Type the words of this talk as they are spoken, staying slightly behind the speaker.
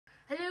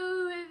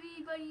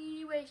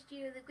guys,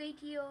 Gino the Great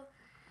here,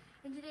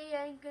 and today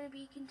I'm going to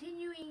be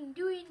continuing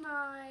doing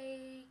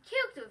my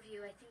character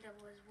review. I think that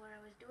was what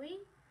I was doing,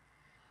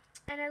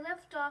 and I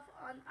left off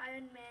on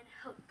Iron Man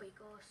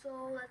Heartbreaker,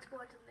 so let's go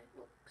on to the next,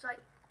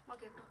 wrong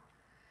character.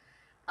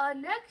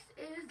 Next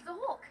is the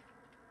Hulk.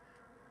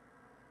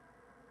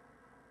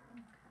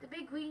 The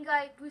big green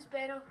guy, Bruce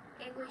Banner,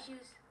 anger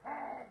issues.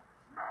 Yeah,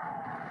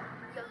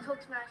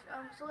 Hulk smash.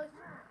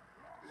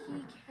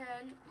 He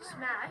can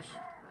smash.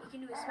 He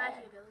can do his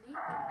smashing ability.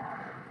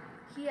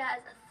 He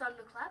has a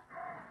thunderclap,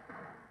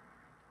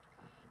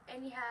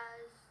 and he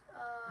has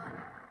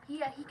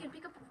he can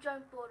pick up a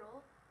giant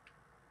bottle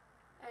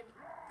and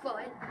throw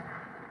it.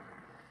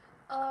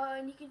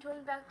 And he can turn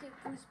it back to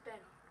Bruce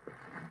Banner.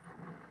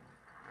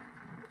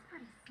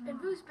 And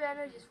Bruce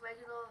Banner is just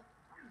regular.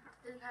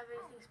 Doesn't have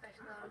anything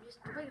special about him. Just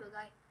a regular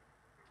guy.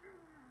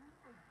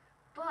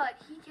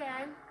 But he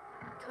can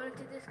turn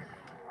into this guy.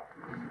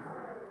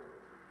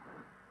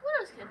 What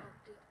else can Hulk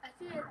do? I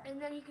think,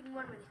 and then he can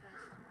run really fast,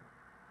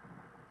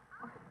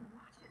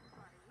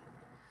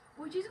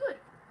 which is good.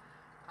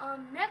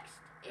 Next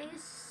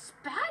is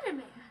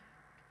Spider-Man,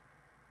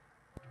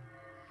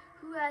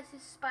 who has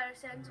his spider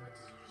sense, which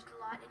is used a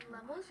lot in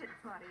levels.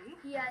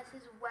 He has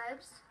his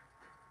webs.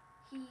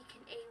 He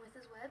can aim with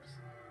his webs.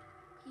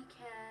 He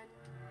can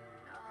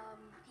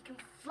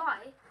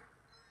fly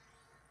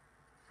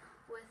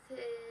with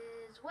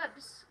his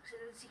webs,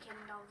 since he can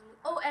now.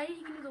 Oh, and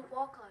he can do the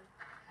wall climb,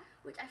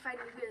 which I find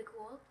really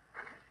cool.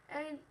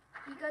 And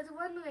you guys are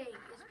wondering,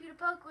 is Peter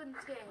Parker in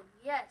this game?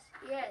 Yes,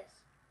 he is.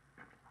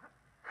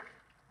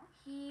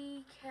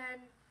 He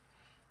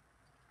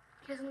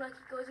doesn't like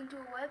he goes into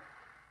a web.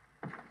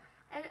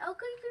 And I'll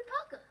call you Peter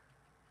Parker.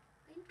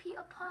 I'm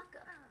Peter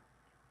Parker.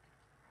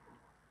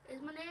 Is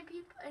my name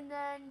Peter? And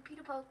then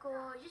Peter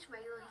Parker, just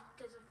regular,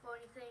 he doesn't throw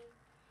anything.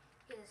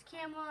 He has his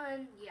camera,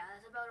 and yeah,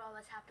 that's about all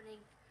that's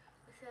happening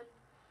with him.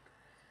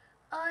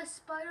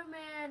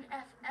 Spider-Man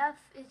FF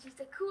is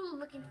just a cool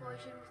looking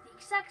version with the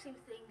exact same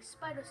thing,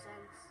 spider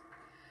sense,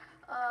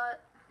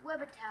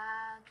 web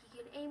attack, he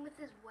can aim with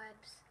his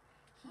webs,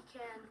 he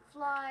can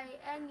fly,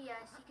 and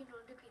yes, he can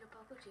turn into Peter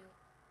Parker too.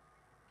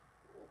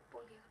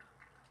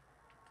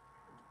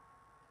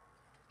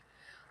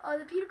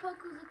 The Peter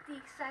Parker look the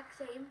exact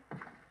same,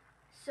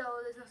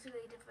 so there's nothing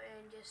really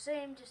different,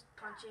 just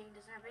punching,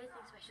 doesn't have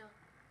anything special.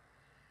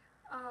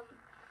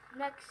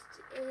 Next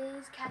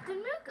is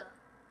Captain America.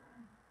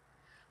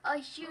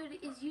 Shield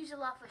is used a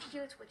lot for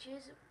shield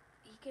switches.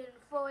 He can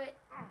throw it.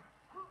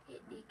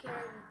 He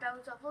can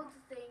bounce off loads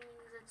of things.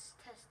 Let's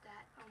test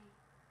that.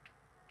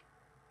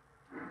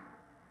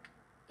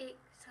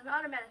 It's an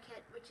automatic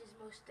hit, which is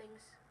most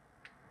things.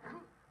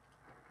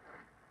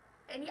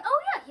 And he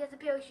has a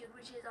parachute,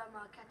 which is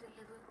Captain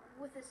Hitler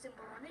with a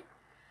symbol on it.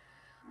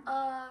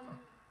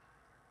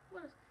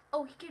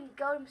 He can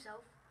guard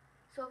himself.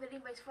 So if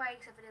anybody's flying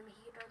except for him, he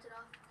can bounce it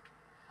off.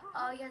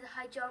 He has a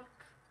high jump.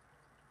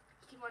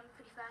 He can run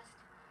pretty fast.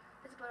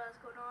 That's about what's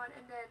going on.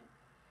 And then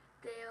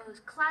there's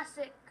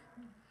Classic,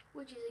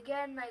 which is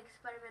again like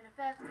Spider-Man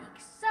FF, the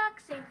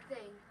exact same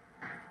thing,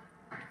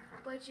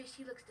 but it's just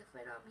he looks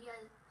different. He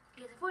has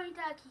a foreign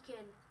attack. He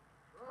can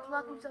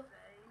block himself.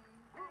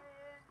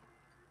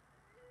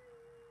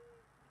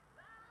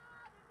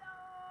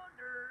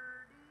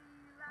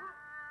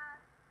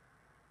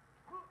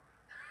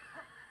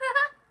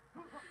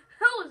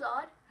 That was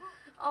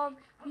odd.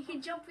 He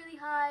can jump really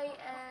high,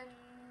 and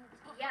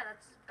yeah,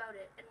 that's about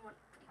it, and run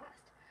pretty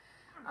fast.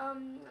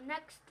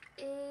 Next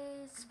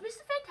is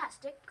Mr.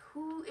 Fantastic,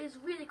 who is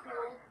really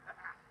cool.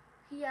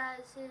 He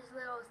has his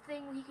little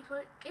thing where he can put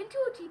it into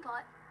a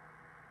teapot.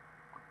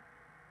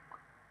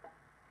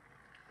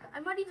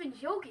 I'm not even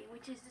joking,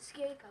 which is the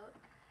scary part.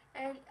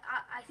 And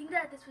I think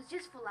that this was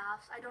just for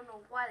laughs. I don't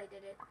know why they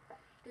did it.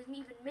 It doesn't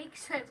even make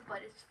sense,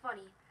 but it's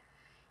funny.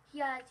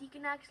 He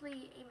can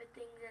actually aim at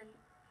things, and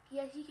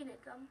he can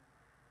hit them.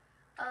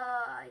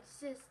 It's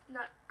just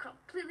not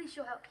completely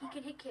sure how he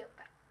can hit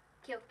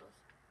characters.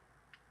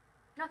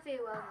 Not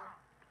very well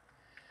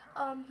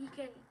though.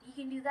 He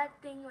can do that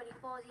thing when he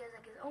falls. He has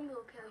like his own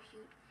little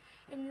parachute.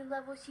 In the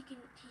levels, he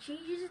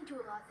changes into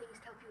a lot of things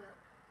to help you out.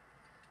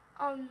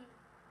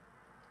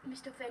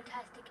 Mr.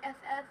 Fantastic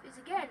FF is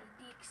again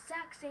the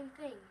exact same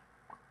thing.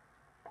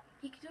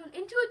 He can turn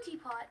into a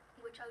teapot,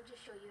 which I'll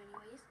just show you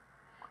anyways,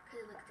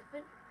 because it looks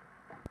different.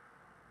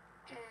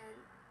 And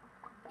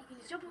he can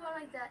just jump around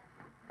like that.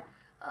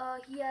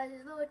 He has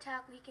his little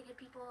attack where he can hit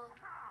people.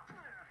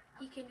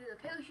 He can do the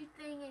parachute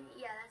thing, and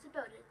yeah, that's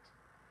about it.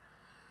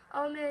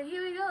 And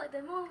here we go,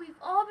 the moment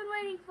we've all been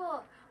waiting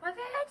for. My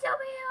favorite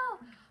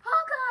superhero,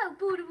 Hawkeye!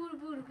 Buddha, Buddha,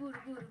 Buddha, Buddha,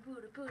 Buddha,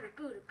 Buddha, Buddha,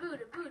 Buddha,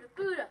 Buddha, Buddha,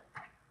 Buddha.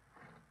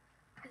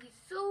 Because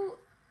he's so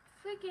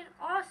freaking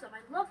awesome.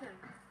 I love him.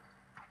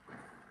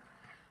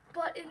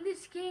 But in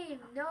this game,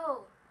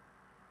 no.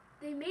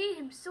 They made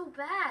him so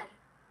bad.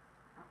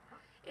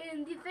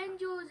 In the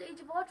Avengers Age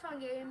of Ultron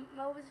game,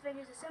 Marvel's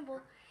Avengers Assemble,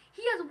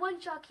 he has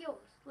one-shot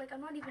kills. Like, I'm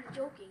not even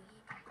joking.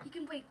 He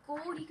can break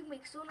gold, he can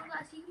make sonar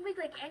glass, he can make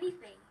like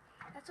anything.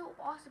 That's how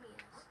awesome he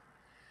is.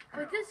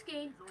 But this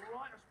game,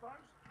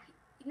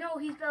 No,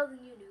 he's better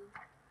than you,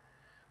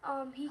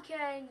 noob. He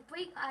can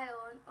break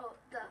iron,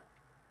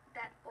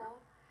 that ore.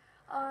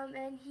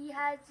 And he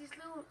has this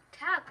little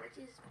tag, which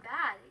is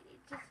bad. It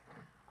just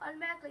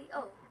automatically,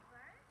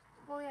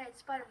 if only I had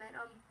Spider-Man.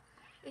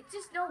 It's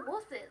just not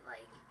worth it.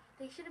 Like,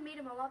 they should have made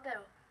him a lot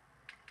better.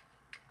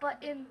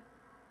 But in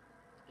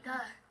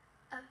the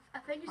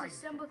Avengers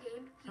Assemble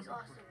game, he's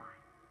awesome.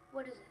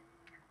 What is it?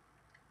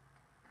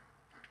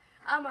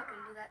 I'm not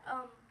gonna do that.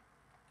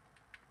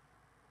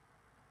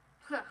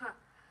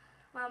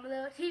 I'm a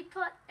little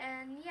teapot,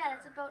 and yeah,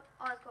 that's about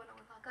all that's going on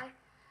with Hawkeye.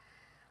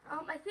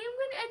 I think I'm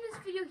gonna end this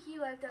video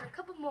here. I've done a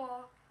couple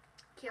more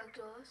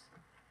characters,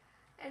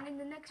 and in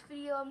the next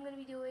video, I'm gonna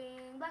be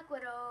doing Black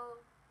Widow,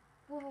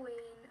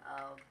 Wolverine.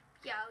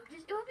 Yeah,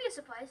 it will be a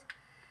surprise.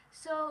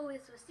 So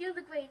this was Steal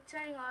the Great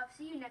signing off.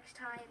 See you next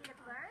time.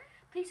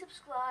 Please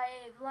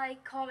subscribe,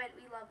 like, comment.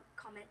 We love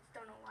comments.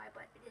 Don't know why,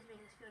 but it just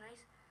makes us feel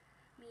nice.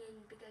 Me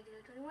and Big Guy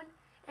 21.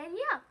 And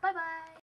yeah, bye bye.